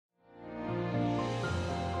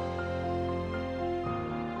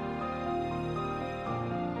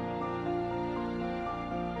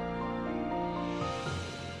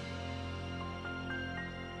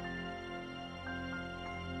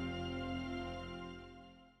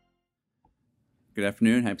Good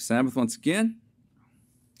afternoon. Happy Sabbath once again.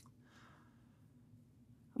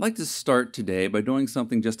 I'd like to start today by doing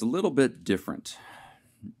something just a little bit different.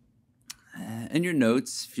 In your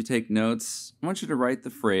notes, if you take notes, I want you to write the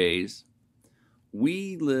phrase,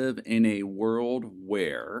 "We live in a world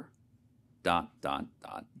where, dot, dot,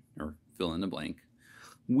 dot," or fill in the blank.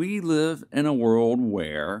 We live in a world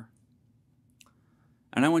where,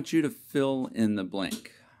 and I want you to fill in the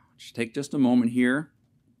blank. Just take just a moment here.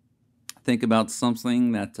 Think about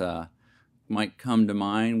something that might come to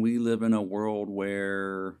mind. We live in a world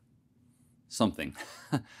where something.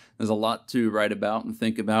 There's a lot to write about and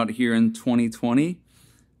think about here in 2020.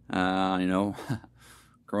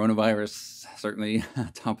 Coronavirus, certainly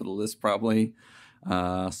top of the list probably.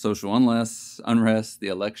 Social unrest, the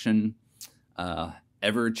election,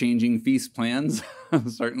 ever-changing feast plans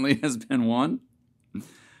certainly has been one.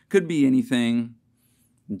 Could be anything.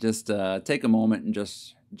 Just take a moment and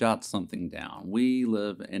just jot something down. We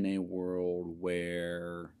live in a world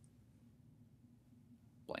where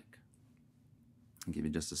blank. I'll give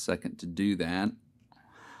you just a second to do that.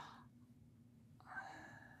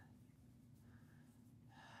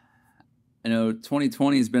 I know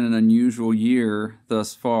 2020 has been an unusual year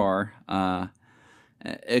thus far.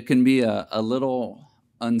 It can be a little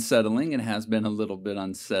unsettling. It has been a little bit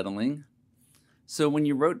unsettling. So when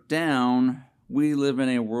you wrote down, we live in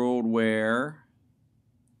a world where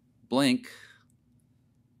blank,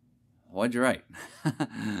 what'd you write?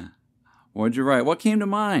 What'd you write? What came to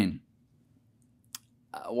mind?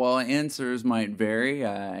 Well, answers might vary.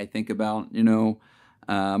 I think about,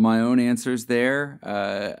 my own answers there.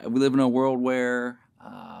 We live in a world where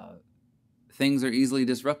things are easily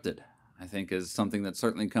disrupted, I think is something that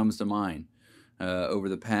certainly comes to mind over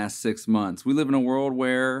the past 6 months. We live in a world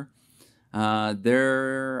where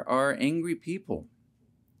there are angry people.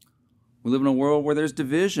 We live in a world where there's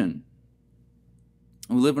division.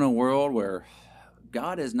 We live in a world where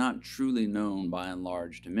God is not truly known by and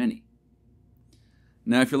large to many.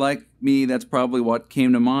 Now, if you're like me, that's probably what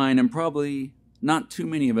came to mind, and probably not too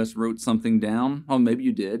many of us wrote something down. Well, maybe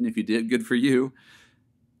you did, and if you did, good for you.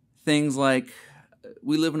 Things like,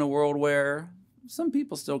 we live in a world where some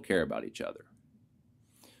people still care about each other.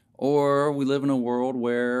 Or we live in a world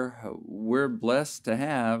where we're blessed to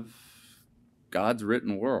have God's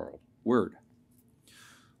written word.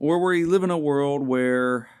 Or we live in a world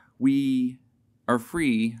where we are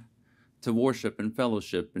free to worship and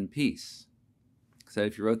fellowship in peace. So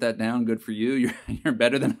if you wrote that down, good for you. You're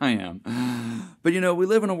better than I am. But we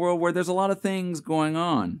live in a world where there's a lot of things going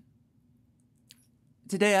on.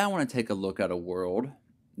 Today I want to take a look at a world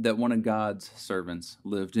that one of God's servants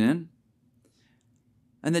lived in,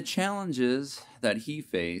 and the challenges that he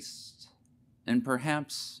faced, and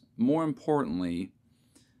perhaps more importantly,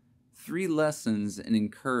 3 lessons and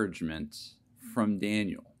encouragement from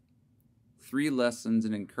Daniel. 3 lessons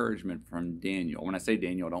and encouragement from Daniel. When I say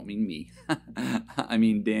Daniel, I don't mean me. I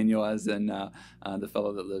mean Daniel as in the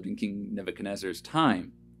fellow that lived in King Nebuchadnezzar's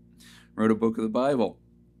time, wrote a book of the Bible.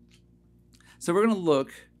 So we're going to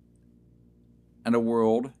look at a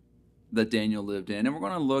world that Daniel lived in, and we're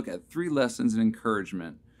going to look at 3 lessons and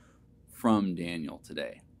encouragement from Daniel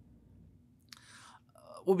today.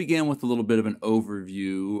 We'll begin with a little bit of an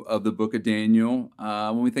overview of the book of Daniel.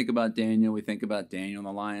 When we think about Daniel in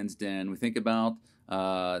the lion's den. We think about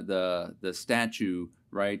the statue,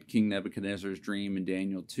 right? King Nebuchadnezzar's dream in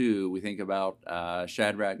Daniel 2. We think about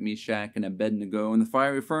Shadrach, Meshach, and Abednego in the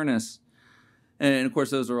fiery furnace. And of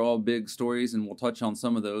course, those are all big stories, and we'll touch on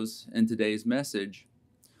some of those in today's message.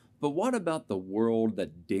 But what about the world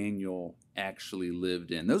that Daniel actually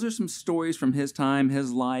lived in? Those are some stories from his time,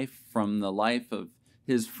 his life, from the life of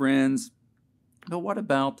his friends. But what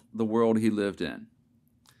about the world he lived in?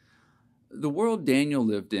 The world Daniel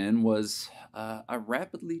lived in was a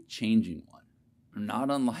rapidly changing one, not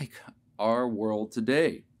unlike our world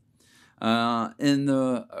today. In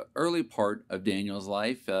the early part of Daniel's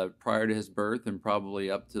life, prior to his birth and probably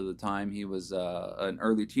up to the time he was an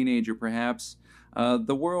early teenager perhaps,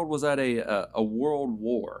 the world was at a world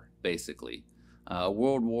war, basically. A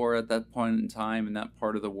world war at that point in time in that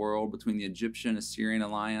part of the world between the Egyptian-Assyrian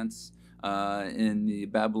alliance and the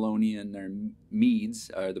Babylonian or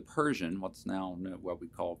Medes, or the Persian, what's now what we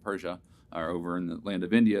call Persia, or over in the land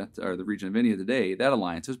of India, or the region of India today, that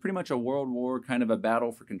alliance. It was pretty much a world war, kind of a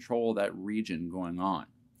battle for control of that region going on.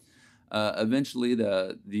 Eventually,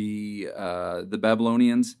 the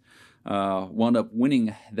Babylonians wound up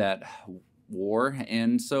winning that war,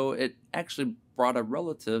 and so it actually brought a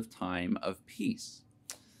relative time of peace.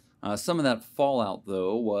 Some of that fallout,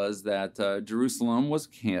 though, was that Jerusalem was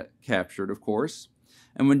captured, of course,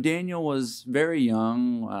 And when Daniel was very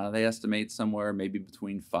young, they estimate somewhere maybe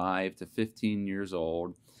between 5 to 15 years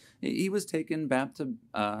old, he was taken back to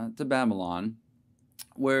Babylon,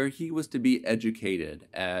 where he was to be educated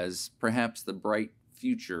as perhaps the bright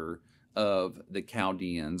future of the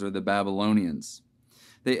Chaldeans or the Babylonians.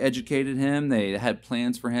 They educated him. They had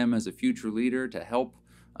plans for him as a future leader to help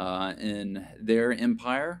in their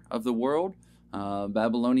empire of the world.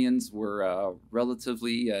 Babylonians were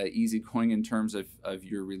relatively easygoing in terms of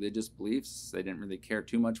your religious beliefs. They didn't really care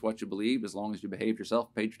too much what you believed as long as you behaved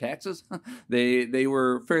yourself, paid your taxes. They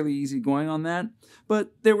were fairly easygoing on that.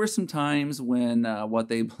 But there were some times when what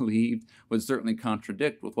they believed would certainly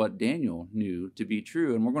contradict with what Daniel knew to be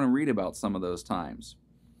true, and we're going to read about some of those times.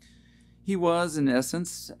 He was, in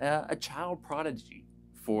essence, a child prodigy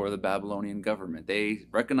for the Babylonian government. They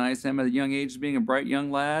recognized him at a young age as being a bright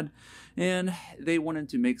young lad, and they wanted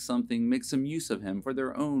to make some use of him for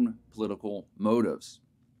their own political motives.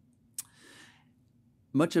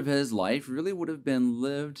 Much of his life really would have been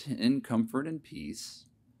lived in comfort and peace,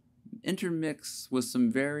 intermixed with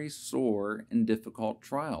some very sore and difficult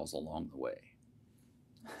trials along the way.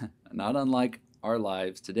 Not unlike our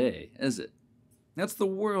lives today, is it? That's the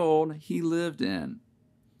world he lived in.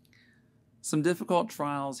 Some difficult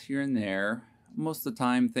trials here and there. Most of the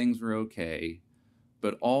time things were okay,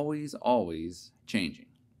 but always changing.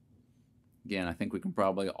 Again, I think we can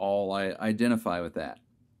probably all identify with that.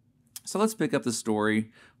 So let's pick up the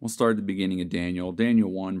story. We'll start at the beginning of Daniel.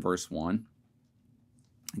 Daniel 1, verse 1.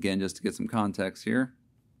 Again, just to get some context here.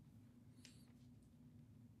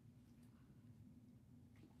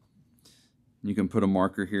 You can put a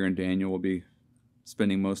marker here in Daniel. We'll be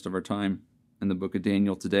spending most of our time in the book of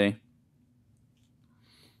Daniel today.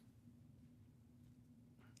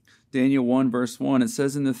 Daniel 1, verse 1, it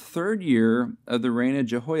says, "In the 3rd year of the reign of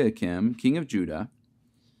Jehoiakim, king of Judah,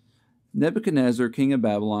 Nebuchadnezzar, king of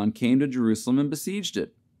Babylon, came to Jerusalem and besieged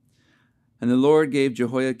it. And the Lord gave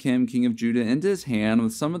Jehoiakim, king of Judah, into his hand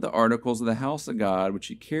with some of the articles of the house of God, which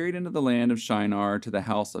he carried into the land of Shinar to the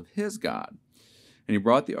house of his God. And he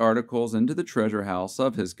brought the articles into the treasure house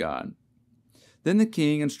of his God. Then the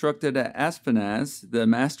king instructed Ashpenaz, the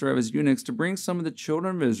master of his eunuchs, to bring some of the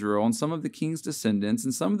children of Israel and some of the king's descendants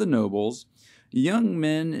and some of the nobles, young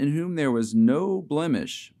men in whom there was no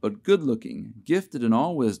blemish, but good-looking, gifted in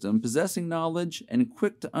all wisdom, possessing knowledge, and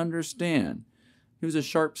quick to understand." He was a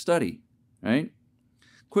sharp study, right?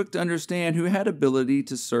 Quick to understand, who had ability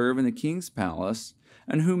to serve in the king's palace,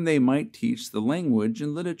 and whom they might teach the language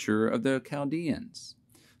and literature of the Chaldeans.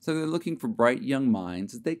 So they're looking for bright young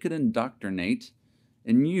minds that they could indoctrinate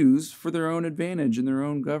and use for their own advantage in their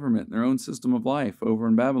own government, their own system of life over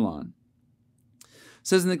in Babylon. It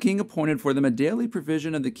says, "And the king appointed for them a daily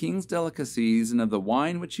provision of the king's delicacies and of the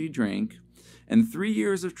wine which he drank, and 3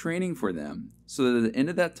 years of training for them, so that at the end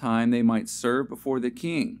of that time they might serve before the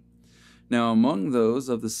king. Now among those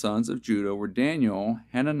of the sons of Judah were Daniel,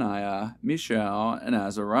 Hananiah, Mishael, and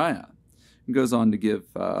Azariah." It goes on to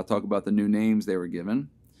talk about the new names they were given.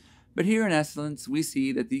 But here, in essence, we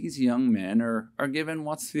see that these young men are given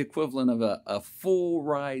what's the equivalent of a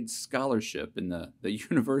full-ride scholarship in the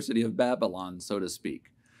University of Babylon, so to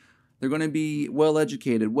speak. They're going to be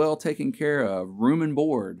well-educated, well taken care of, room and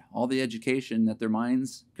board, all the education that their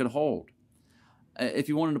minds could hold. If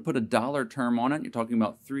you wanted to put a dollar term on it, you're talking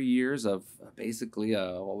about 3 years of basically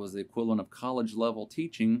what was the equivalent of college-level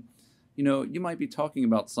teaching. You know, you might be talking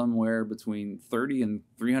about somewhere between $30,000 and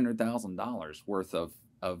 $300,000 worth of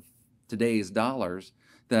today's dollars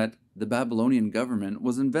that the Babylonian government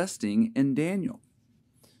was investing in Daniel.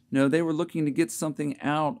 No, they were looking to get something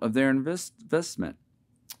out of their investment.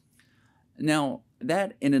 Now,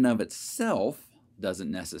 that in and of itself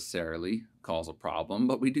doesn't necessarily cause a problem,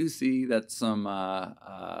 but we do see that some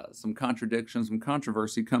contradiction, some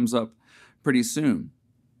controversy comes up pretty soon.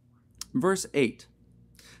 Verse 8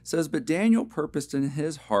 says, "But Daniel purposed in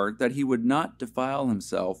his heart that he would not defile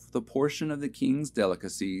himself with the portion of the king's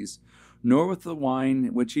delicacies, nor with the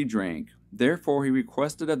wine which he drank. Therefore he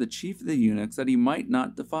requested of the chief of the eunuchs that he might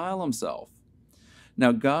not defile himself.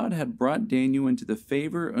 Now God had brought Daniel into the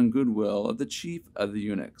favor and goodwill of the chief of the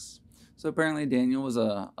eunuchs." So apparently Daniel was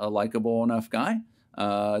a likable enough guy.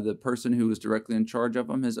 The person who was directly in charge of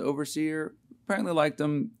him, his overseer, apparently liked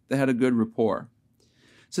him. They had a good rapport.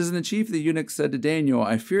 It says, "And the chief of the eunuchs said to Daniel,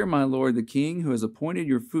 I fear my lord the king, who has appointed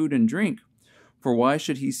your food and drink. For why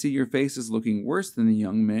should he see your faces looking worse than the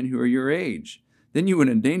young men who are your age? Then you would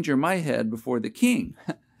endanger my head before the king."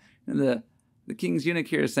 And the king's eunuch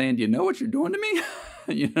here is saying, "Do you know what you're doing to me?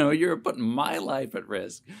 You're putting my life at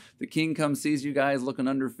risk." The king comes, sees you guys looking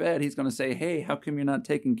underfed. He's going to say, "Hey, how come you're not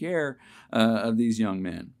taking care of these young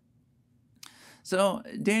men?" So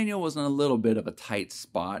Daniel was in a little bit of a tight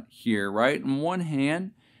spot here, right? On one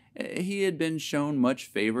hand, he had been shown much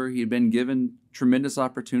favor. He had been given tremendous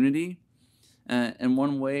opportunity. And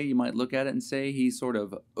one way you might look at it and say he sort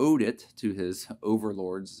of owed it to his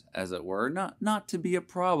overlords, as it were, not to be a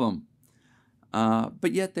problem.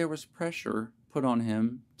 But yet there was pressure put on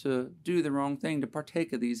him to do the wrong thing, to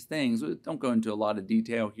partake of these things. We don't go into a lot of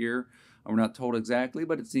detail here. We're not told exactly,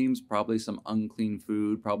 but it seems probably some unclean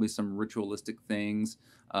food, probably some ritualistic things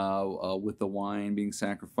with the wine being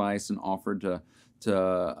sacrificed and offered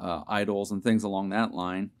to idols and things along that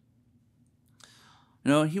line.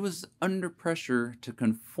 He was under pressure to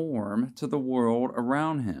conform to the world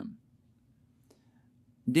around him.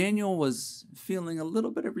 Daniel was feeling a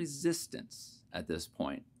little bit of resistance at this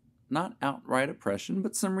point. Not outright oppression,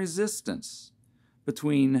 but some resistance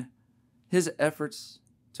between his efforts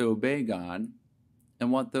to obey God and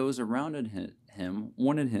what those around him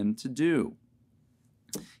wanted him to do.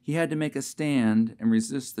 He had to make a stand and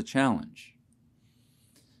resist the challenge.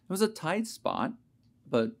 It was a tight spot,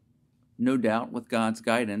 but no doubt with God's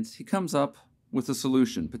guidance, he comes up with a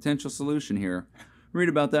solution, potential solution here. Read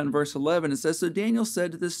about that in verse 11. It says, So Daniel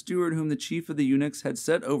said to the steward whom the chief of the eunuchs had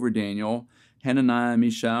set over Daniel, Hananiah,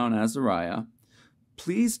 Mishael, and Azariah,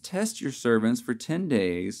 Please test your servants for 10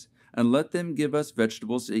 days, and let them give us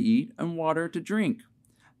vegetables to eat and water to drink.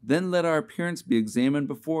 Then let our appearance be examined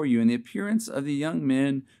before you, and the appearance of the young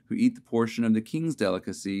men who eat the portion of the king's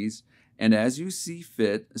delicacies, and as you see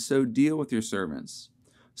fit, so deal with your servants.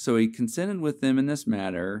 So he consented with them in this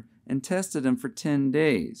matter, and tested them for 10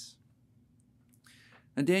 days.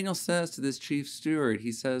 And Daniel says to this chief steward,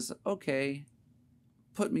 he says, okay,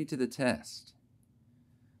 put me to the test.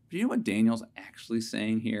 Do you know what Daniel's actually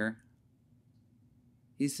saying here?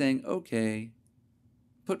 He's saying, okay,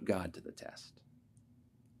 put God to the test.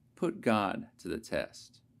 Put God to the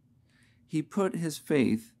test. He put his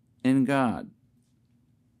faith in God.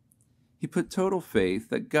 He put total faith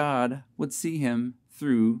that God would see him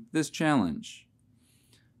through this challenge.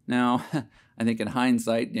 Now, I think in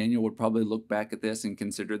hindsight, Daniel would probably look back at this and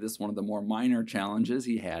consider this one of the more minor challenges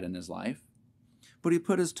he had in his life. But he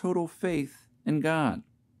put his total faith in God.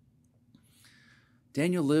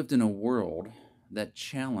 Daniel lived in a world that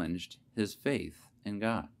challenged his faith in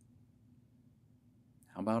God.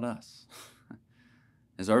 How about us?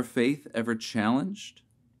 Is our faith ever challenged?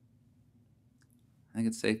 I think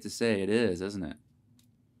it's safe to say it is, isn't it?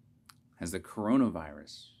 Has the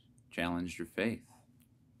coronavirus challenged your faith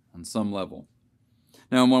on some level?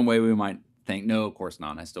 Now, in one way, we might think, no, of course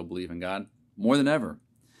not. I still believe in God more than ever.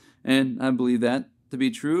 And I believe that to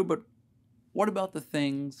be true, but what about the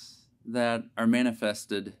things that are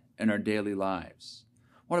manifested in our daily lives?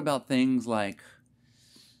 What about things like,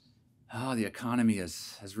 the economy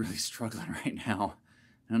is really struggling right now.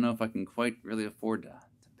 I don't know if I can quite really afford to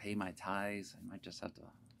pay my tithes. I might just have to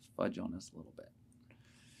fudge on this a little bit.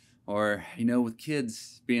 Or, with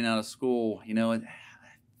kids being out of school,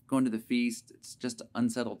 going to the feast, it's just an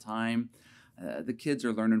unsettled time. The kids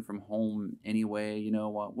are learning from home anyway.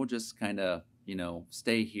 We'll just kind of,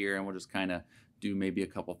 stay here and we'll just kind of do maybe a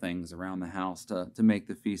couple things around the house to make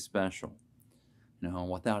the feast special,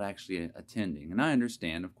 without actually attending. And I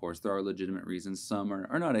understand, of course, there are legitimate reasons some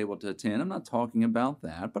are not able to attend. I'm not talking about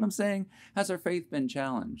that, but I'm saying, has our faith been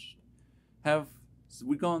challenged? Have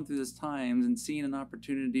we gone through this times and seen an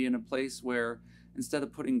opportunity in a place where instead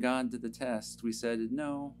of putting God to the test, we said,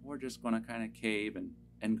 no, we're just going to kind of cave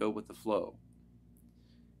and go with the flow?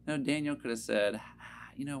 Daniel could have said,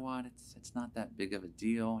 you know what, it's not that big of a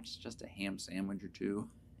deal. It's just a ham sandwich or two.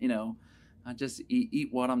 I just eat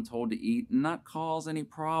what I'm told to eat and not cause any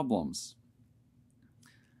problems.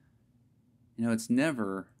 It's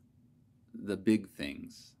never the big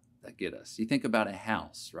things that get us. You think about a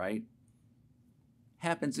house, right?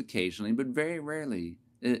 Happens occasionally, but very rarely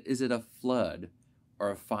is it a flood or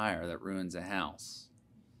a fire that ruins a house.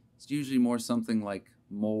 It's usually more something like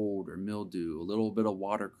mold or mildew, a little bit of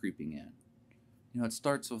water creeping in. It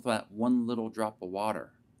starts with that one little drop of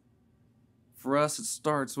water. For us, it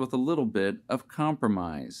starts with a little bit of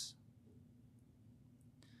compromise.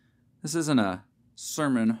 This isn't a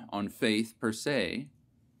sermon on faith per se,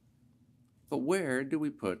 but where do we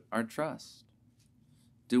put our trust?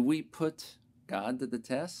 Do we put God to the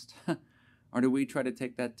test? Or do we try to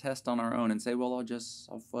take that test on our own and say, well,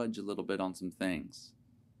 I'll fudge a little bit on some things,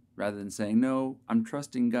 rather than saying, no, I'm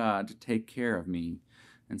trusting God to take care of me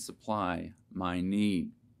and supply my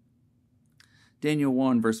need. Daniel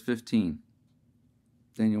 1, verse 15.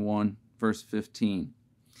 Daniel 1, verse 15.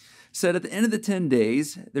 Said at the end of the 10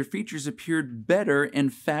 days, their features appeared better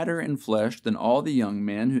and fatter in flesh than all the young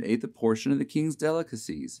men who ate the portion of the king's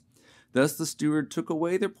delicacies. Thus the steward took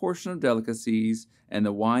away their portion of delicacies and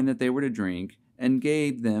the wine that they were to drink, and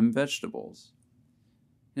gave them vegetables.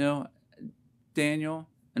 You know, Daniel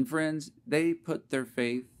and friends, they put their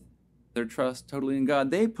faith, their trust totally in God.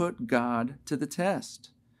 They put God to the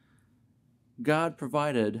test. God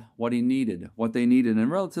provided what they needed in a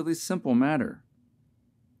relatively simple matter.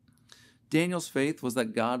 Daniel's faith was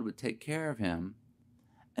that God would take care of him.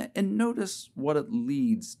 And notice what it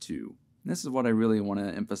leads to. This is what I really want to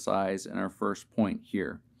emphasize in our first point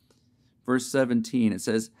here. Verse 17, it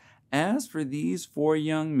says, "As for these 4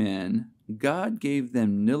 young men, God gave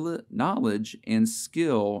them knowledge and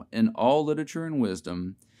skill in all literature and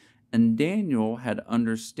wisdom, and Daniel had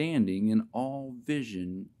understanding in all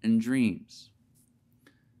vision and dreams."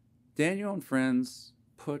 Daniel and friends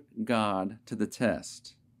put God to the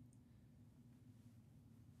test.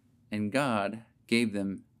 And God gave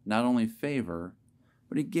them not only favor,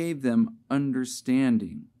 but he gave them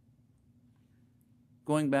understanding.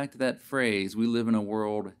 Going back to that phrase, we live in a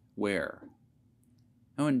world where.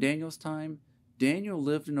 Now, in Daniel's time, Daniel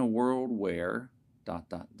lived in a world where, ...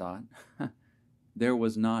 there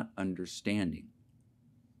was not understanding.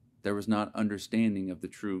 There was not understanding of the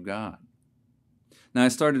true God. Now, I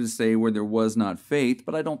started to say where there was not faith,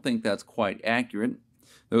 but I don't think that's quite accurate.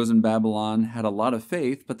 Those in Babylon had a lot of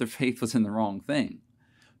faith, but their faith was in the wrong thing.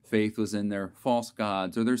 Faith was in their false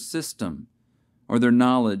gods, or their system, or their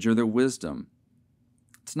knowledge, or their wisdom.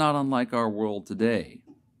 It's not unlike our world today.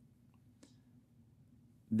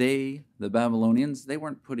 The Babylonians, they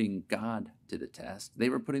weren't putting God to the test. They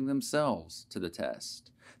were putting themselves to the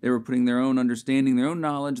test. They were putting their own understanding, their own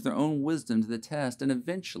knowledge, their own wisdom to the test, and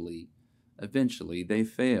eventually they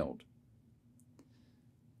failed.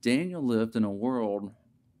 Daniel lived in a world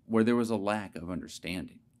where there was a lack of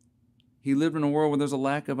understanding. He lived in a world where there's a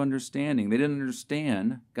lack of understanding. They didn't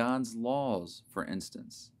understand God's laws, for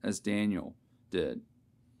instance, as Daniel did.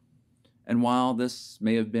 And while this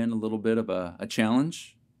may have been a little bit of a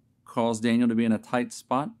challenge, caused Daniel to be in a tight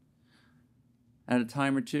spot at a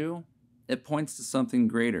time or two, it points to something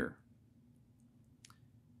greater.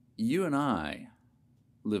 You and I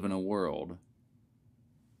live in a world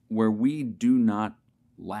where we do not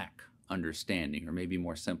lack understanding, or maybe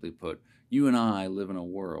more simply put, you and I live in a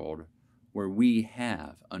world where we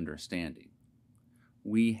have understanding.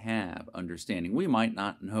 We have understanding. We might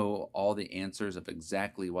not know all the answers of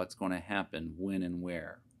exactly what's going to happen, when and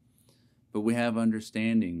where, but we have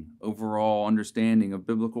understanding, overall understanding of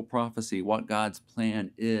biblical prophecy, what God's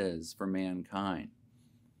plan is for mankind.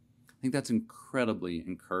 I think that's incredibly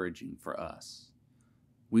encouraging for us.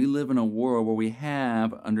 We live in a world where we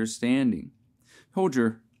have understanding. Hold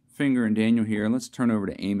your finger in Daniel here, and let's turn over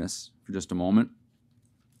to Amos for just a moment.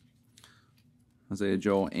 Hosea,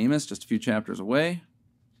 Joel, Amos, just a few chapters away.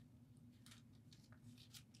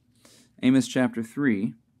 Amos chapter 3.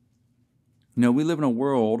 You know, we live in a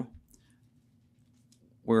world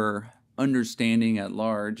where understanding at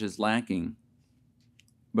large is lacking,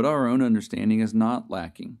 but our own understanding is not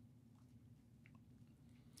lacking.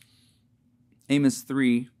 Amos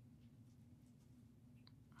 3.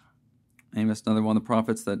 Amos, another one of the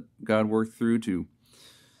prophets that God worked through to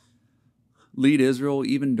lead Israel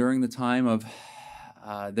even during the time of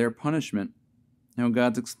their punishment. You know,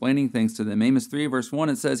 God's explaining things to them. Amos 3 verse 1,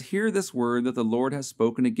 it says, "Hear this word that the Lord has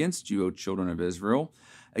spoken against you, O children of Israel,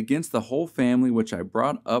 against the whole family which I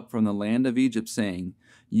brought up from the land of Egypt, saying,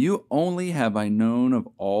 You only have I known of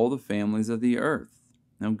all the families of the earth."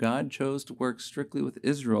 Now God chose to work strictly with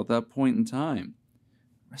Israel at that point in time.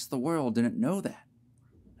 The rest of the world didn't know that.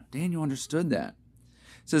 Daniel understood that.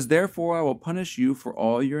 It says, "Therefore I will punish you for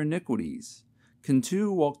all your iniquities. Can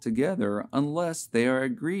two walk together unless they are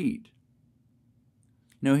agreed?"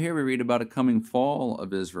 Now here we read about a coming fall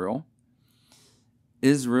of Israel.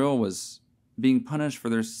 Israel was being punished for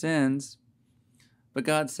their sins, but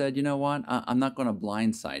God said, you know what? I'm not going to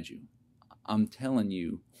blindside you. I'm telling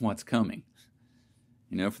you what's coming.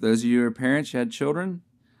 You know, for those of you who are parents, you had children,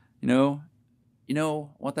 you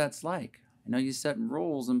know what that's like. You know, you set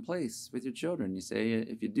rules in place with your children. You say,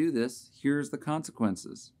 if you do this, here's the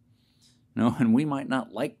consequences. You know, and we might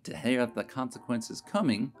not like to hear the consequences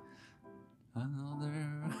coming.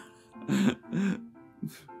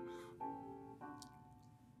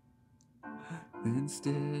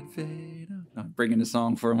 Instead fade out. I'm bringing the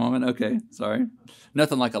song for a moment. Okay, sorry.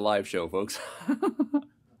 Nothing like a live show, folks.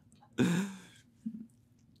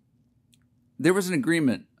 There was an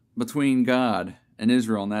agreement between God and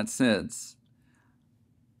Israel in that sense.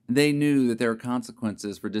 They knew that there were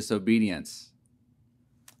consequences for disobedience.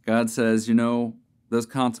 God says, you know, those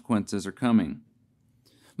consequences are coming.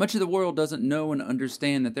 Much of the world doesn't know and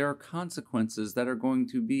understand that there are consequences that are going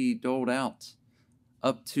to be doled out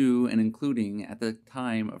up to and including at the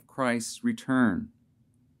time of Christ's return.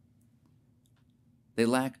 They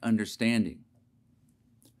lack understanding.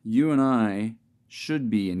 You and I should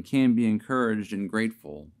be and can be encouraged and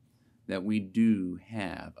grateful that we do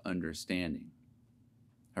have understanding.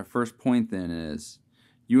 Our first point then is,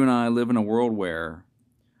 you and I live in a world where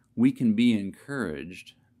we can be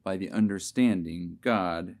encouraged by the understanding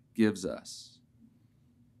God gives us.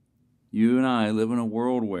 You and I live in a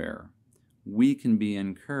world where we can be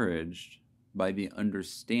encouraged by the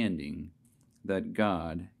understanding that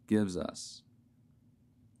God gives us.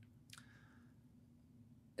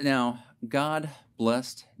 Now, God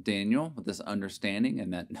blessed Daniel with this understanding,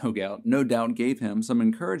 and that no doubt gave him some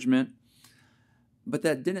encouragement, but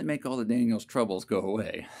that didn't make all of Daniel's troubles go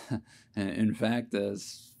away. In fact,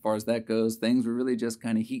 as far as that goes, things were really just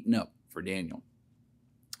kind of heating up for Daniel.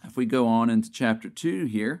 If we go on into chapter 2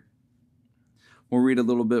 here, we'll read a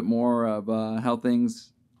little bit more of how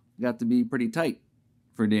things got to be pretty tight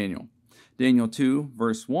for Daniel. Daniel 2,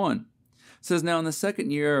 verse 1 says, Now in the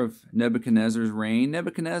second year of Nebuchadnezzar's reign,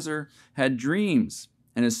 Nebuchadnezzar had dreams,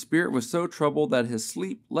 and his spirit was so troubled that his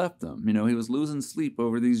sleep left him. He was losing sleep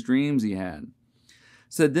over these dreams he had.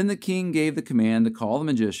 Said, Then the king gave the command to call the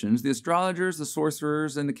magicians, the astrologers, the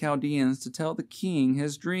sorcerers, and the Chaldeans to tell the king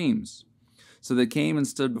his dreams. So they came and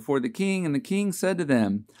stood before the king, and the king said to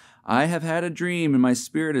them, I have had a dream, and my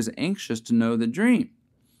spirit is anxious to know the dream.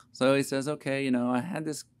 So he says, okay, I had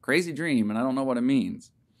this crazy dream, and I don't know what it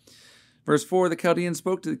means. Verse 4, the Chaldean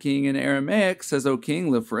spoke to the king in Aramaic, says, O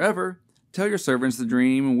king, live forever. Tell your servants the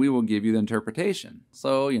dream, and we will give you the interpretation.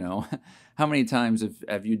 So, how many times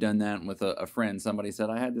have you done that with a friend? Somebody said,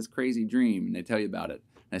 I had this crazy dream, and they tell you about it.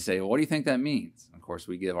 And I say, well, what do you think that means? Of course,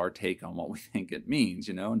 we give our take on what we think it means,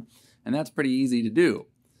 and that's pretty easy to do.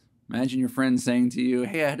 Imagine your friend saying to you,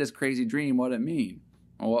 hey, I had this crazy dream. What did it mean?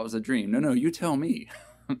 Well, what was the dream? No, you tell me.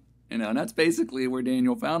 And that's basically where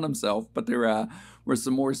Daniel found himself, but there were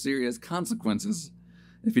some more serious consequences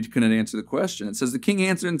if he couldn't answer the question. It says, the king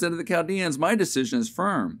answered and said to the Chaldeans, my decision is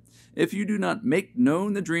firm. If you do not make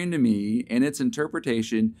known the dream to me and its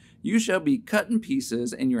interpretation, you shall be cut in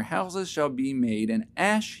pieces, and your houses shall be made an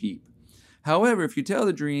ash heap. However, if you tell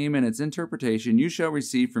the dream and its interpretation, you shall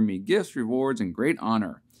receive from me gifts, rewards, and great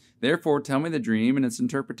honor. Therefore, tell me the dream and its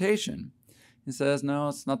interpretation. He says, no,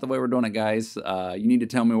 it's not the way we're doing it, guys. You need to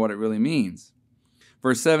tell me what it really means.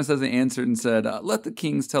 Verse 7 says, they answered and said, let the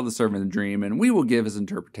kings tell the servant the dream, and we will give his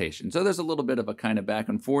interpretation. So there's a little bit of a kind of back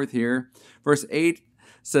and forth here. Verse 8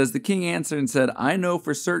 says, the king answered and said, I know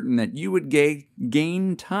for certain that you would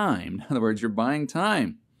gain time. In other words, you're buying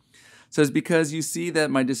time. It says, because you see that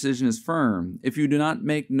my decision is firm. If you do not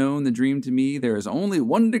make known the dream to me, there is only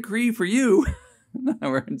one decree for you. In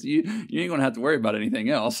other words, you ain't going to have to worry about anything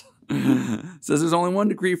else. It says there's only one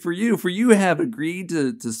decree for you have agreed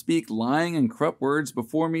to speak lying and corrupt words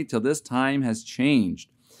before me till this time has changed.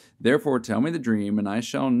 Therefore tell me the dream, and I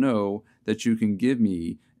shall know that you can give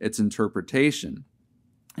me its interpretation.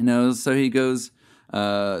 So he goes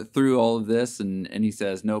through all of this, and he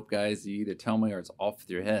says, nope, guys, you either tell me or it's off with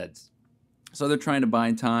your heads. So they're trying to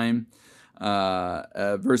buy time.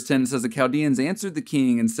 Verse 10 says, the Chaldeans answered the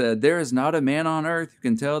king and said, there is not a man on earth who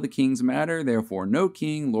can tell the king's matter. Therefore, no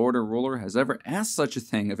king, lord, or ruler has ever asked such a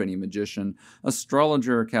thing of any magician,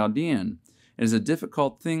 astrologer, or Chaldean. It is a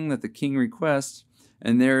difficult thing that the king requests,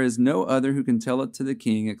 and there is no other who can tell it to the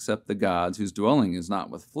king except the gods, whose dwelling is not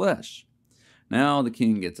with flesh. Now the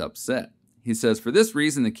king gets upset. He says, for this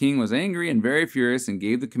reason the king was angry and very furious and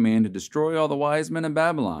gave the command to destroy all the wise men in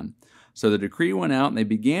Babylon. So the decree went out, and they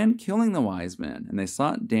began killing the wise men, and they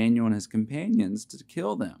sought Daniel and his companions to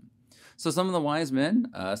kill them. So some of the wise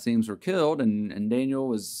men seems were killed, and Daniel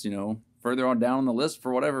was, further on down on the list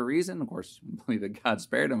for whatever reason. Of course, we believe that God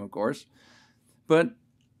spared him, of course. But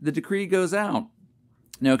the decree goes out.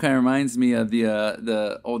 It kind of reminds me of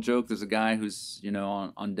the old joke. There's a guy who's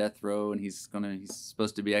on death row, and he's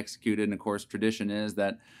supposed to be executed. And of course, tradition is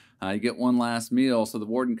that you get one last meal. So the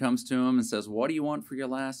warden comes to him and says, what do you want for your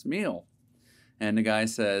last meal? And the guy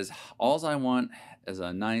says, all I want is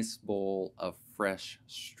a nice bowl of fresh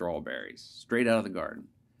strawberries, straight out of the garden.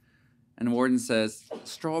 And the warden says,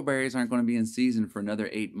 strawberries aren't going to be in season for another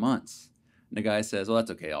 8 months. And the guy says, well,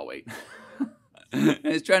 that's okay, I'll wait. And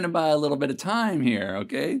he's trying to buy a little bit of time here,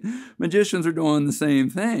 okay? Magicians are doing the same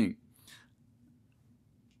thing.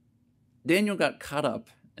 Daniel got caught up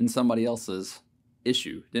in somebody else's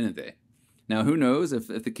issue, didn't they? Now, who knows if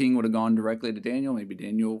the king would have gone directly to Daniel, maybe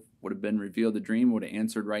Daniel would have been revealed the dream, would have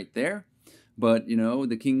answered right there. But,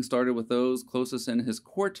 the king started with those closest in his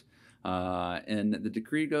court. And the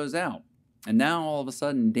decree goes out. And now all of a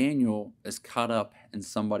sudden, Daniel is caught up in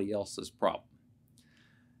somebody else's problem.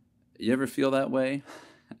 You ever feel that way?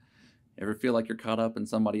 Ever feel like you're caught up in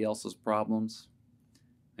somebody else's problems?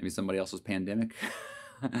 Maybe somebody else's pandemic?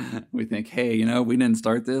 We think, hey, we didn't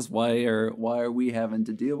start this. Why are we having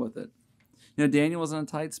to deal with it? Daniel was in a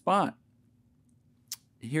tight spot.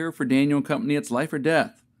 Here for Daniel and company, it's life or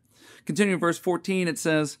death. Continuing verse 14, it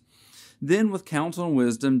says, Then with counsel and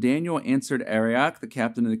wisdom, Daniel answered Arioch, the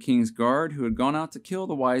captain of the king's guard, who had gone out to kill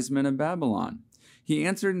the wise men of Babylon. He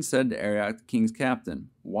answered and said to Arioch, the king's captain,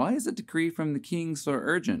 Why is the decree from the king so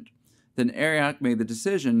urgent? Then Arioch made the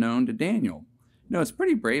decision known to Daniel. It's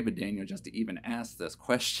pretty brave of Daniel just to even ask this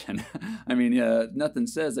question. I mean, nothing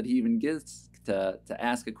says that he even gets to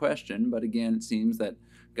ask a question, but again, it seems that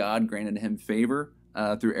God granted him favor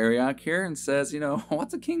through Arioch here and says,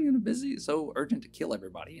 what's a king in a busy, so urgent to kill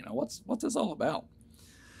everybody? What's this all about?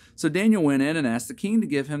 So Daniel went in and asked the king to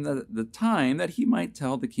give him the time that he might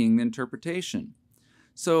tell the king the interpretation.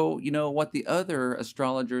 So, what the other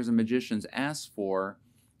astrologers and magicians asked for,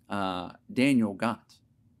 Daniel got.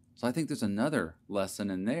 So I think there's another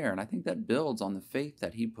lesson in there, and I think that builds on the faith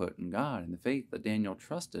that he put in God and the faith that Daniel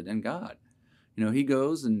trusted in God. He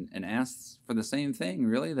goes and asks for the same thing,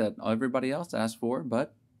 really, that everybody else asked for,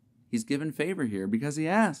 but he's given favor here because he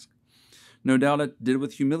asked. No doubt it did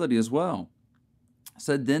with humility as well. It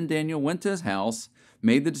said, Then Daniel went to his house,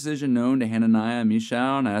 made the decision known to Hananiah,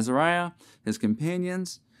 Mishael, and Azariah, his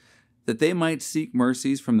companions, that they might seek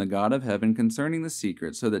mercies from the God of heaven concerning the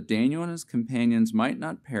secret, so that Daniel and his companions might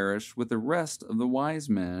not perish with the rest of the wise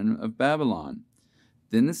men of Babylon.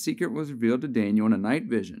 Then the secret was revealed to Daniel in a night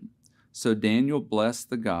vision. So Daniel blessed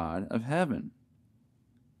the God of heaven.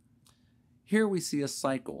 Here we see a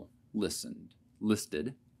cycle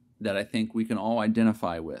listed that I think we can all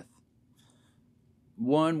identify with.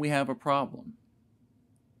 1, we have a problem.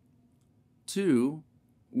 2,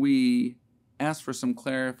 we ask for some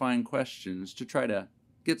clarifying questions to try to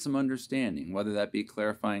get some understanding, whether that be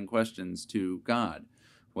clarifying questions to God,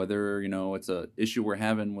 whether, it's an issue we're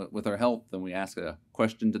having with our health and we ask a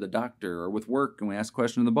question to the doctor, or with work and we ask a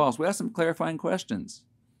question to the boss. We ask some clarifying questions.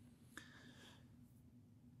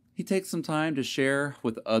 He takes some time to share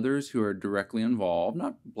with others who are directly involved,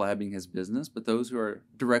 not blabbing his business, but those who are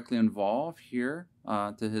directly involved here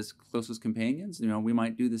to his closest companions. We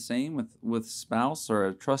might do the same with spouse or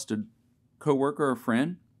a trusted coworker or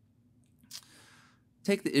friend.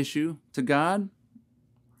 Take the issue to God.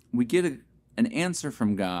 We get an answer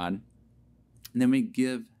from God, and then we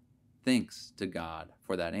give thanks to God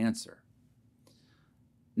for that answer.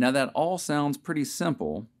 Now that all sounds pretty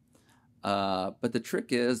simple, but the trick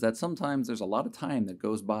is that sometimes there's a lot of time that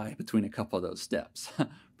goes by between a couple of those steps,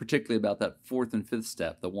 particularly about that 4th and 5th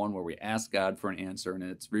step, the one where we ask God for an answer and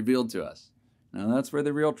it's revealed to us. Now that's where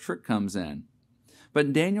the real trick comes in. But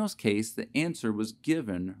in Daniel's case, the answer was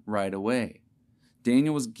given right away.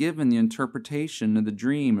 Daniel was given the interpretation of the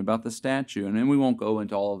dream about the statue, and we won't go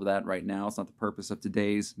into all of that right now. It's not the purpose of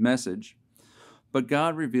today's message. But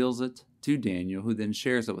God reveals it to Daniel, who then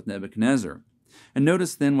shares it with Nebuchadnezzar. And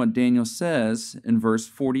notice then what Daniel says in verse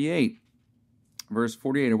 48. Verse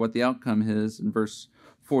 48, or what the outcome is in verse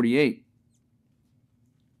 48.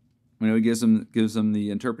 He gives them the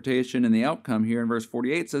interpretation, and the outcome here in verse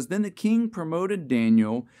 48 says, Then the king promoted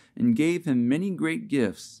Daniel and gave him many great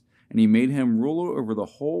gifts, and he made him ruler over the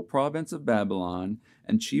whole province of Babylon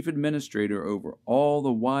and chief administrator over all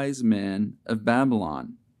the wise men of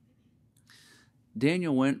Babylon.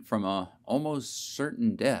 Daniel went from a almost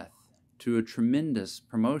certain death to a tremendous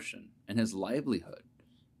promotion, and his livelihood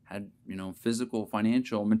had, physical,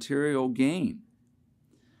 financial, material gain.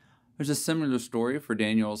 There's a similar story for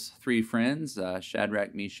Daniel's 3 friends,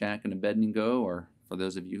 Shadrach, Meshach, and Abednego, or for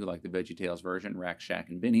those of you who like the VeggieTales version, Rack, Shack,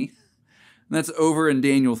 and Benny. And that's over in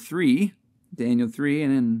Daniel 3, and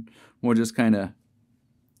then we'll just kind of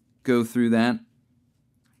go through that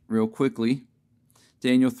real quickly.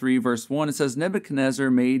 Daniel 3, verse 1, it says, Nebuchadnezzar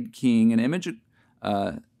the king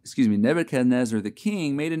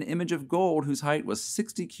made an image of gold whose height was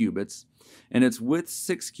 60 cubits, and its width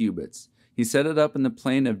 6 cubits. He set it up in the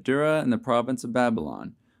plain of Dura in the province of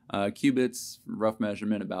Babylon. Cubits, rough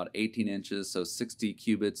measurement, about 18 inches, so 60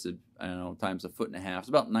 cubits times a foot and a half. It's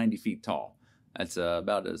about 90 feet tall. That's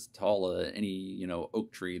about as tall as any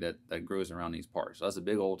oak tree that grows around these parts. So that's a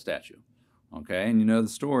big old statue. Okay, and you know the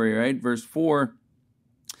story, right? Verse 4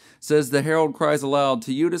 says, The herald cries aloud,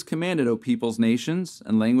 To you it is commanded, O peoples, nations,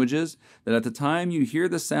 and languages, that at the time you hear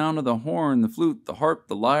the sound of the horn, the flute, the harp,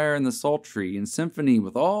 the lyre, and the psaltery, and symphony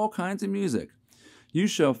with all kinds of music, you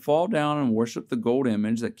shall fall down and worship the gold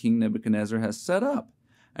image that King Nebuchadnezzar has set up.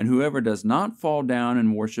 And whoever does not fall down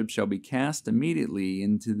and worship shall be cast immediately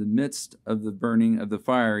into the midst of the burning of the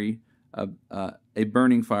fiery, a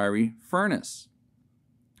burning fiery furnace.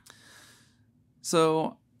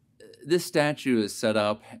 So this statue is set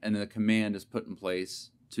up and the command is put in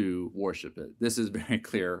place to worship it. This is very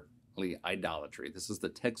clearly idolatry. This is the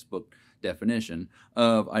textbook definition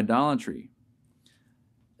of idolatry.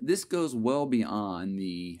 This goes well beyond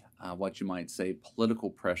the what you might say political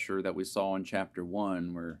pressure that we saw in chapter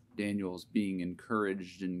 1, where Daniel's being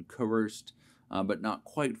encouraged and coerced, but not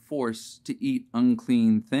quite forced to eat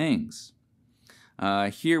unclean things.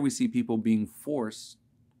 Here we see people being forced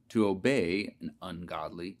to obey an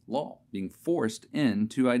ungodly law, being forced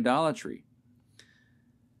into idolatry.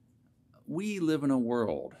 We live in a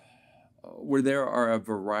world where there are a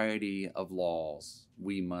variety of laws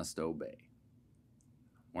we must obey.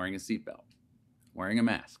 Wearing a seatbelt, wearing a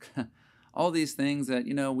mask, all these things that,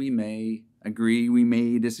 we may agree, we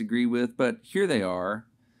may disagree with, but here they are.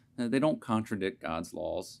 They don't contradict God's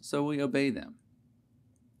laws, so we obey them.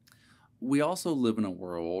 We also live in a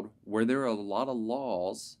world where there are a lot of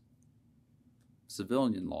laws,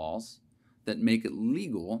 civilian laws, that make it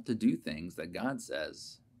legal to do things that God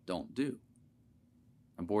says don't do.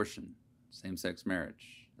 Abortion, same-sex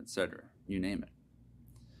marriage, etc., you name it.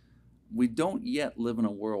 We don't yet live in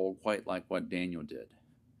a world quite like what Daniel did,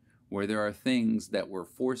 where there are things that we're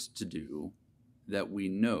forced to do that we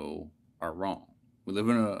know are wrong. We live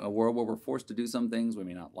in a world where we're forced to do some things we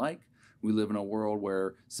may not like. We live in a world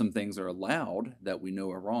where some things are allowed that we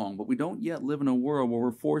know are wrong, but we don't yet live in a world where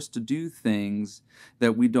we're forced to do things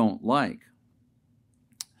that we don't like.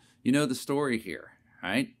 You know the story here,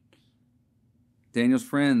 right? Daniel's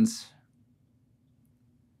friends,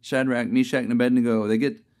 Shadrach, Meshach, and Abednego, they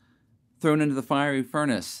get thrown into the fiery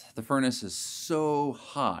furnace. The furnace is so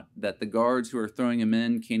hot that the guards who are throwing them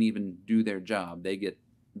in can't even do their job. They get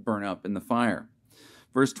burnt up in the fire.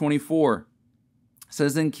 Verse 24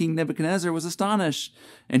 says, Then King Nebuchadnezzar was astonished,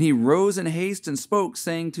 and he rose in haste and spoke,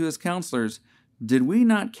 saying to his counselors, Did we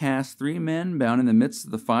not cast 3 men bound in the midst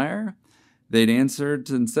of the fire? They'd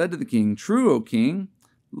answered and said to the king, True, O king.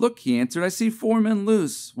 Look, he answered, I see 4 men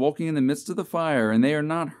loose, walking in the midst of the fire, and they are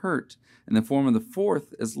not hurt. And the form of the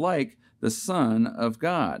 4th is like the Son of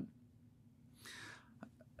God.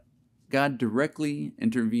 God directly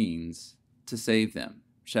intervenes to save them,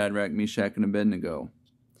 Shadrach, Meshach, and Abednego.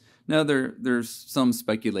 Now, there's some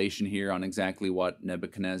speculation here on exactly what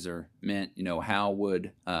Nebuchadnezzar meant. How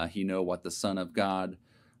would he know what the Son of God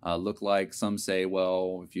looked like? Some say,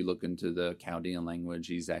 well, if you look into the Chaldean language,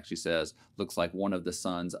 he actually says, looks like one of the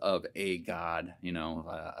sons of a god,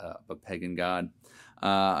 a pagan god.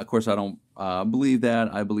 Of course, I don't believe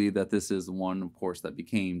that. I believe that this is the one, of course, that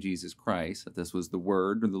became Jesus Christ, that this was the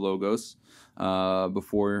Word or the Logos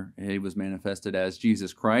before he was manifested as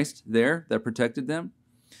Jesus Christ there that protected them.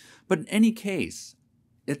 But in any case,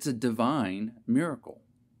 it's a divine miracle.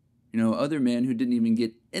 Other men who didn't even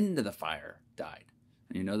get into the fire died.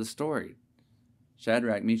 And you know the story.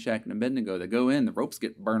 Shadrach, Meshach, and Abednego, they go in, the ropes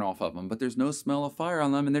get burned off of them, but there's no smell of fire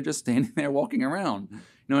on them, and they're just standing there walking around.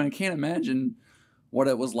 And I can't imagine what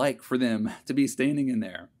it was like for them to be standing in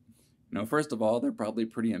there. First of all, they're probably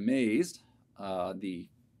pretty amazed. The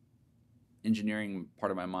engineering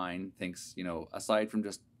part of my mind thinks, aside from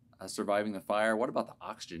just surviving the fire, what about the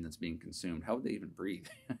oxygen that's being consumed? How would they even breathe?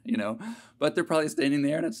 But they're probably standing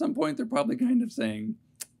there, and at some point they're probably kind of saying,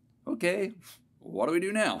 okay, what do we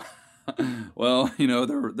do now? Well,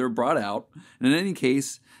 they're brought out. And in any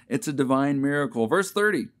case, it's a divine miracle. Verse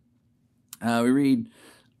 30, we read,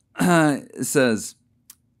 it says,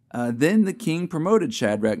 Then the king promoted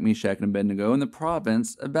Shadrach, Meshach, and Abednego in the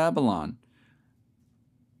province of Babylon.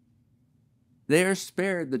 They are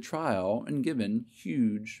spared the trial and given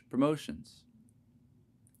huge promotions.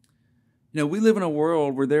 We live in a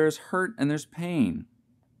world where there is hurt and there's pain.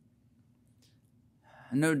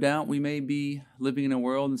 And no doubt we may be living in a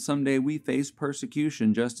world and someday we face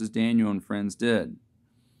persecution just as Daniel and friends did.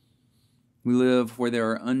 We live where there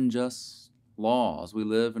are unjust laws. We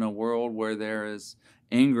live in a world where there is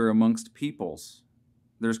anger amongst peoples.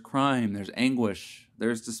 There's crime, there's anguish,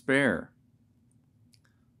 there's despair.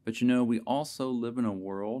 But we also live in a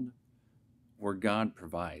world where God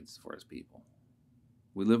provides for his people.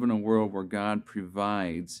 We live in a world where God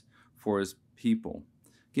provides for his people.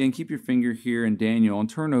 Again, keep your finger here in Daniel and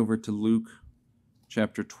turn over to Luke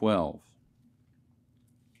chapter 12.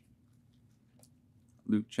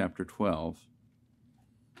 Luke chapter 12.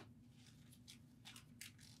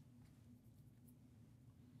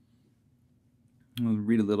 I'll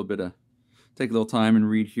read a little bit take a little time and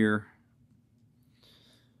read here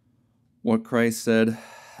what Christ said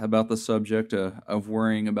about the subject of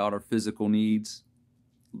worrying about our physical needs.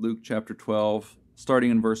 Luke chapter 12, starting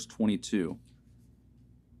in verse 22.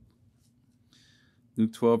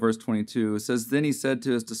 Luke 12, verse 22, it says, Then he said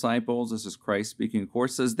to his disciples, this is Christ speaking, of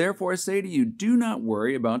course, says, Therefore I say to you, do not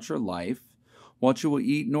worry about your life, what you will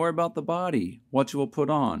eat, nor about the body, what you will put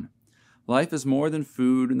on. Life is more than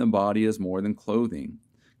food, and the body is more than clothing.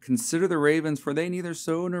 Consider the ravens, for they neither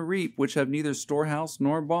sow nor reap, which have neither storehouse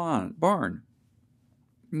nor barn.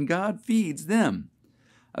 And God feeds them.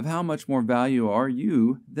 Of how much more value are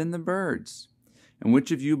you than the birds? And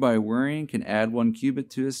which of you by worrying can add 1 cubit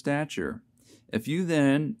to his stature? If you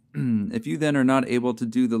then are not able to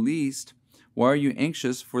do the least, why are you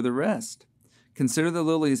anxious for the rest? Consider the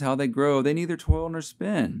lilies, how they grow. They neither toil nor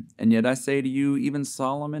spin. And yet I say to you, even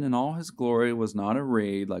Solomon in all his glory was not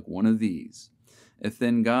arrayed like one of these. If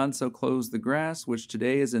then God so clothes the grass, which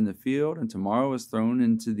today is in the field and tomorrow is thrown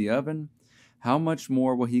into the oven, how much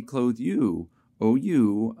more will he clothe you, O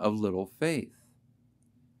you of little faith?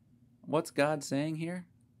 What's God saying here?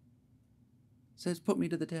 He says, put me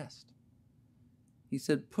to the test. He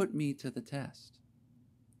said, put me to the test.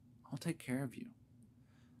 I'll take care of you.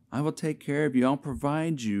 I will take care of you. I'll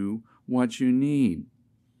provide you what you need.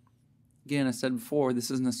 Again, I said before,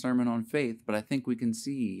 this isn't a sermon on faith, but I think we can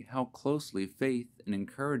see how closely faith and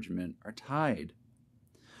encouragement are tied.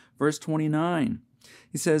 Verse 29,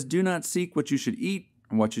 he says, Do not seek what you should eat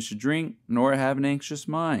or what you should drink, nor have an anxious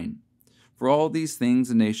mind. For all these things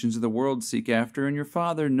the nations of the world seek after, and your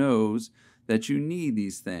Father knows that you need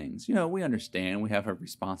these things. We understand we have a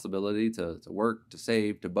responsibility to work, to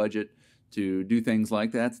save, to budget, to do things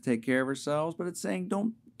like that, to take care of ourselves. But it's saying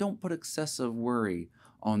don't put excessive worry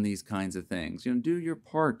on these kinds of things. Do your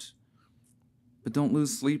part, but don't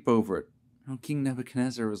lose sleep over it. King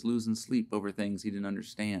Nebuchadnezzar was losing sleep over things he didn't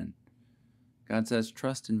understand. God says,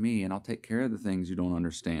 trust in me, and I'll take care of the things you don't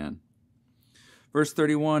understand. Verse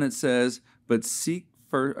 31, it says, But seek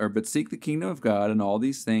the kingdom of God, and all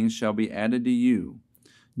these things shall be added to you.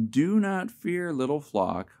 Do not fear, little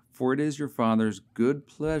flock, for it is your Father's good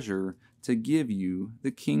pleasure to give you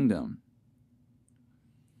the kingdom.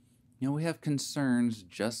 We have concerns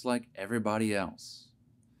just like everybody else.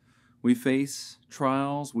 We face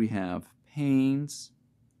trials, we have pains,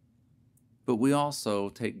 but we also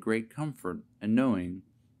take great comfort in knowing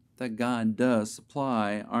that God does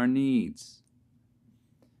supply our needs.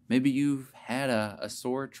 Maybe you've had a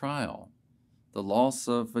sore trial, the loss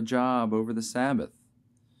of a job over the Sabbath.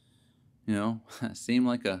 Seemed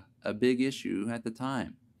like a big issue at the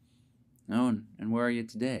time. And where are you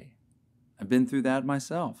today? I've been through that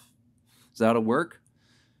myself. Was out of work,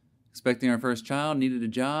 expecting our first child, needed a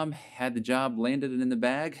job, had the job, landed it in the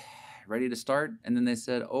bag, ready to start, and then they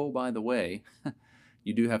said, oh, by the way,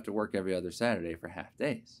 you do have to work every other Saturday for half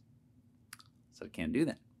days. So I can't do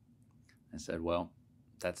that. I said, well,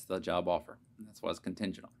 that's the job offer. That's what it's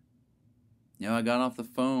contingent on. I got off the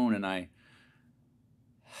phone and I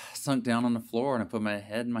sunk down on the floor and I put my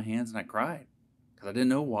head in my hands and I cried because I didn't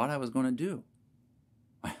know what I was going to do.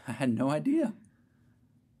 I had no idea.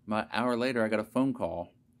 About an hour later, I got a phone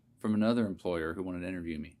call from another employer who wanted to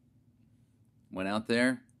interview me. Went out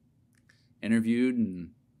there, interviewed, and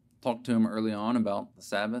talked to him early on about the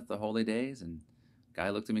Sabbath, the holy days, and the guy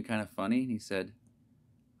looked at me kind of funny and he said,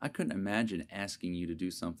 I couldn't imagine asking you to do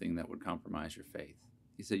something that would compromise your faith.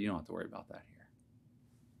 He said, you don't have to worry about that here.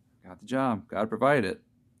 Got the job. God provided it.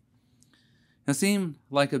 It seemed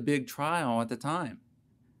like a big trial at the time.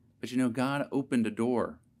 But God opened a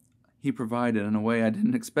door. He provided in a way I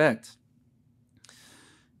didn't expect.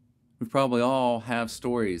 We probably all have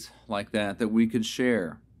stories like that we could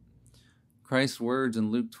share. Christ's words in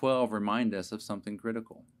Luke 12 remind us of something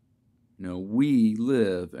critical. We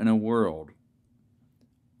live in a world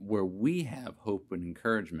where we have hope and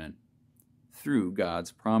encouragement through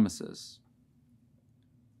God's promises.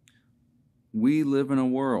 We live in a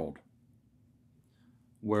world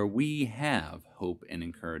where we have hope and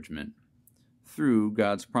encouragement through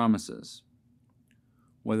God's promises,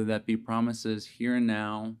 whether that be promises here and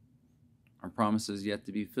now or promises yet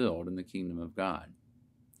to be filled in the kingdom of God.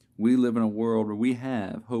 We live in a world where we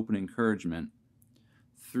have hope and encouragement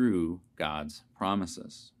through God's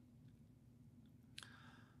promises.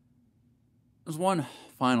 There's one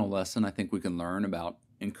final lesson I think we can learn about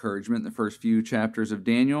encouragement in the first few chapters of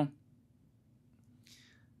Daniel.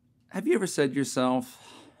 Have you ever said to yourself,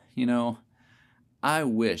 I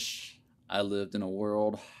wish I lived in a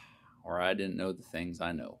world where I didn't know the things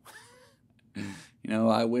I know.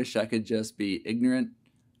 I wish I could just be ignorant,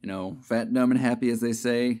 fat, dumb, and happy, as they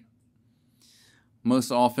say.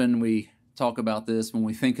 Most often we talk about this when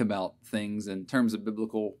we think about things in terms of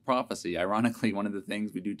biblical prophecy. Ironically, one of the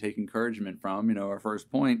things we do take encouragement from, our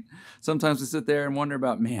first point, sometimes we sit there and wonder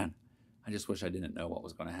about, man, I just wish I didn't know what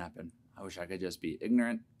was going to happen. I wish I could just be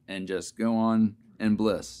ignorant and just go on in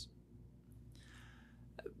bliss.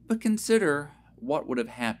 But consider what would have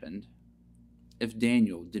happened if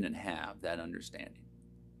Daniel didn't have that understanding.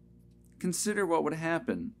 Consider what would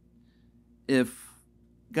happen if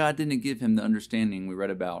God didn't give him the understanding we read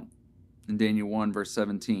about in Daniel 1, verse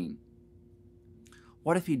 17.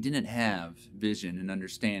 What if he didn't have vision and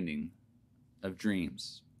understanding of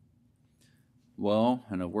dreams? Well,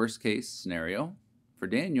 in a worst case scenario, for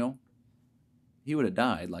Daniel, he would have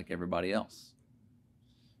died like everybody else.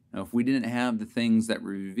 Now, if we didn't have the things that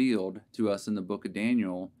were revealed to us in the book of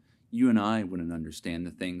Daniel, you and I wouldn't understand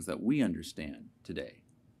the things that we understand today.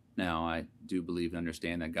 Now, I do believe and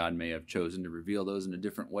understand that God may have chosen to reveal those in a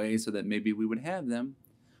different way so that maybe we would have them.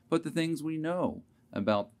 But the things we know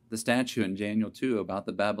about the statue in Daniel 2, about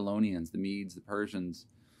the Babylonians, the Medes, the Persians,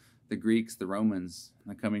 the Greeks, the Romans,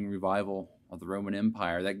 the coming revival of the Roman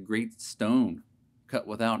Empire, that great stone cut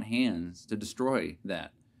without hands to destroy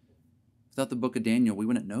that. Without the book of Daniel, we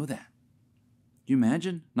wouldn't know that. Do you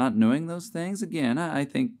imagine not knowing those things? Again, I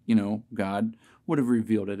think, God would have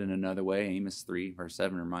revealed it in another way. Amos 3, verse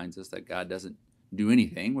 7 reminds us that God doesn't do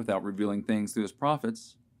anything without revealing things through his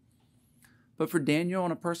prophets. But for Daniel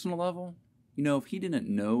on a personal level, if he didn't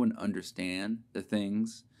know and understand the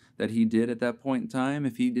things that he did at that point in time,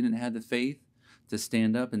 if he didn't have the faith to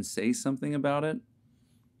stand up and say something about it,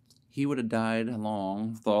 he would have died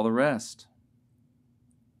along with all the rest.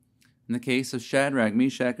 In the case of Shadrach,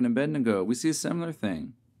 Meshach, and Abednego, we see a similar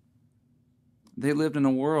thing. They lived in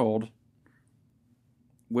a world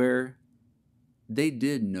where they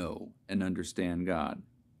did know and understand God.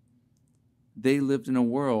 They lived in a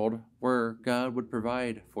world where God would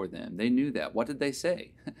provide for them. They knew that. What did they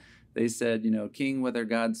say? They said, King, whether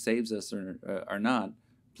God saves us or not,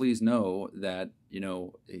 please know that,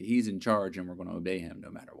 he's in charge and we're going to obey him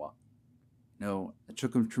no matter what. It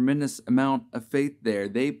took a tremendous amount of faith there.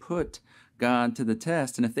 They put God to the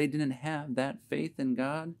test, and if they didn't have that faith in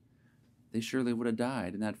God, they surely would have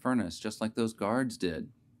died in that furnace, just like those guards did.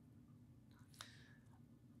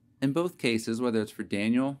 In both cases, whether it's for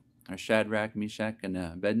Daniel or Shadrach, Meshach, and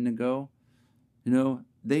Abednego,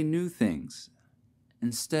 they knew things.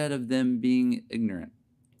 Instead of them being ignorant,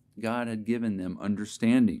 God had given them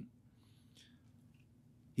understanding.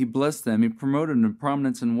 He blessed them. He promoted them to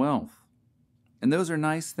prominence and wealth. And those are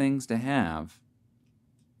nice things to have.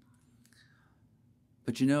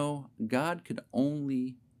 But God could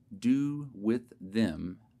only do with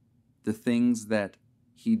them the things that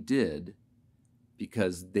he did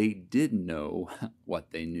because they did know what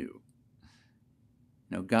they knew.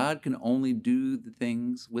 God can only do the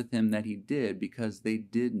things with him that he did because they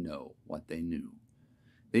did know what they knew.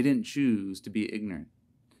 They didn't choose to be ignorant.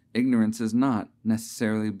 Ignorance is not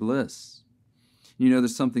necessarily bliss.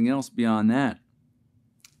 There's something else beyond that.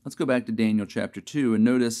 Let's go back to Daniel chapter 2 and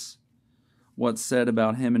notice what's said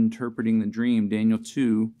about him interpreting the dream. Daniel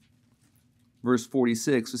 2, verse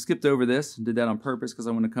 46. We skipped over this and did that on purpose because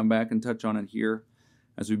I want to come back and touch on it here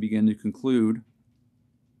as we begin to conclude.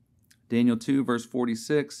 Daniel 2, verse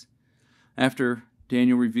 46. After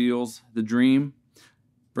Daniel reveals the dream,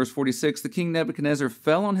 verse 46, the king Nebuchadnezzar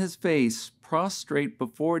fell on his face, prostrate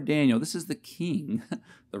before Daniel. This is the king,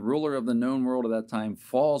 the ruler of the known world at that time,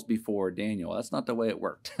 falls before Daniel. That's not the way it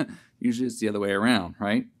worked. Usually it's the other way around,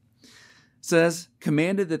 right? It says,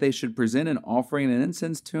 commanded that they should present an offering and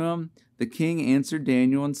incense to him. The king answered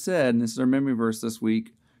Daniel and said, and this is our memory verse this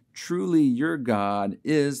week, truly your God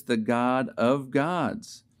is the God of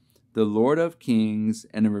gods, the Lord of kings,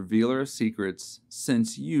 and a revealer of secrets,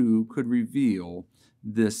 since you could reveal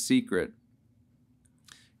this secret.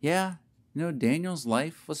 Yeah, Daniel's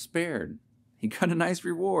life was spared. He got a nice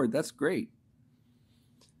reward. That's great.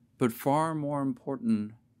 But far more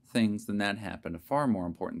important things than that happened. A far more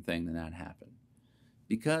important thing than that happened.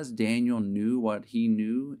 Because Daniel knew what he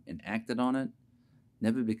knew and acted on it,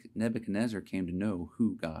 Nebuchadnezzar came to know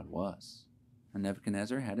who God was. And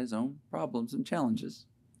Nebuchadnezzar had his own problems and challenges.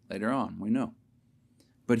 Later on, we know.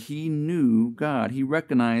 But he knew God. He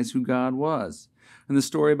recognized who God was. And the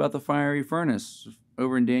story about the fiery furnace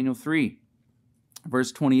over in Daniel 3,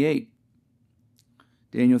 verse 28.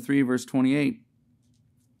 Daniel 3, verse 28.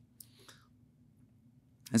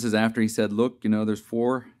 This is after he said, look, there's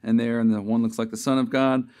 4 in there, and the one looks like the Son of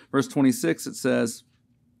God. Verse 26, it says,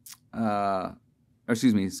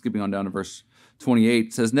 skipping on down to verse 28,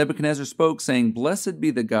 it says, Nebuchadnezzar spoke, saying, blessed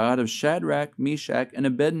be the God of Shadrach, Meshach, and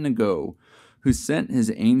Abednego, who sent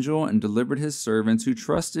his angel and delivered his servants who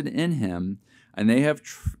trusted in him, and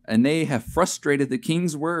they have frustrated the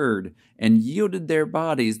king's word and yielded their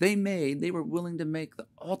bodies. They were willing to make the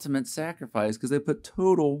ultimate sacrifice because they put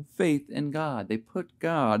total faith in God. They put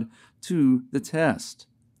God to the test.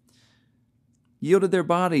 Yielded their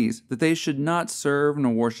bodies that they should not serve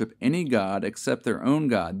nor worship any god except their own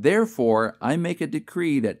God. Therefore, I make a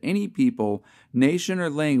decree that any people, nation, or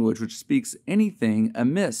language which speaks anything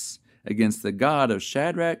amiss against the God of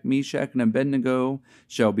Shadrach, Meshach, and Abednego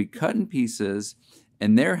shall be cut in pieces,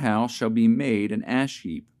 and their house shall be made an ash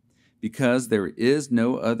heap, because there is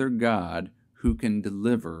no other God who can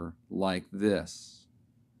deliver like this.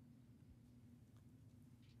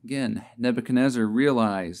 Again, Nebuchadnezzar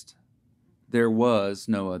realized there was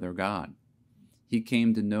no other God. He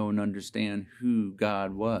came to know and understand who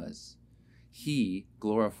God was. He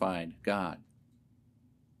glorified God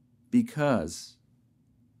because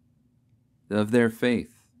of their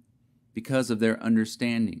faith, because of their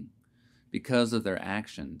understanding, because of their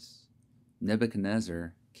actions.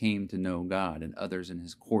 Nebuchadnezzar came to know God, and others in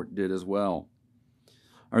his court did as well.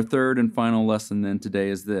 Our third and final lesson then today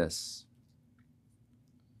is this.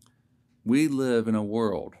 We live in a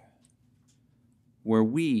world where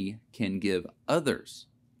we can give others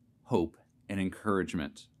hope and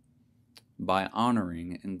encouragement by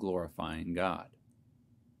honoring and glorifying God.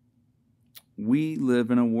 We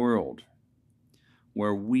live in a world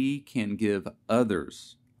where we can give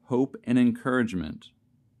others hope and encouragement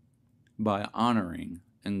by honoring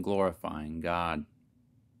and glorifying God.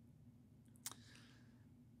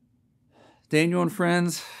 Daniel and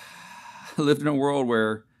friends lived in a world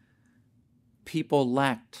where people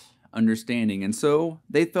lacked understanding, and so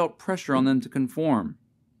they felt pressure on them to conform.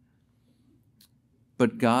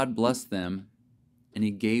 But God blessed them, and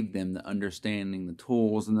He gave them the understanding, the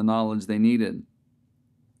tools, and the knowledge they needed.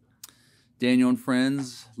 Daniel and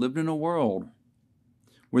friends lived in a world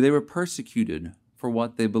where they were persecuted for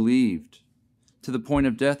what they believed, to the point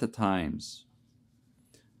of death at times.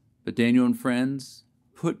 But Daniel and friends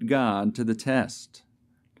put God to the test.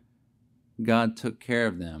 God took care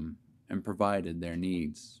of them and provided their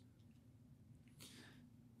needs.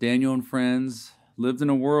 Daniel and friends lived in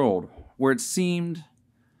a world where it seemed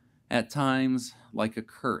at times like a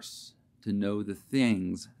curse to know the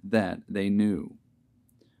things that they knew,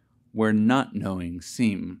 where not knowing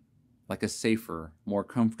seemed like a safer, more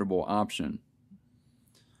comfortable option.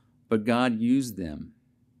 But God used them,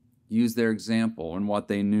 used their example and what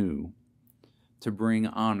they knew to bring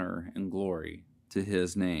honor and glory to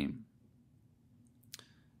His name.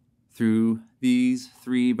 Through these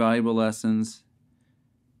 3 valuable lessons,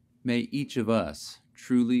 may each of us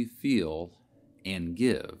truly feel and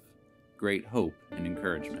give great hope and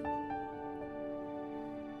encouragement.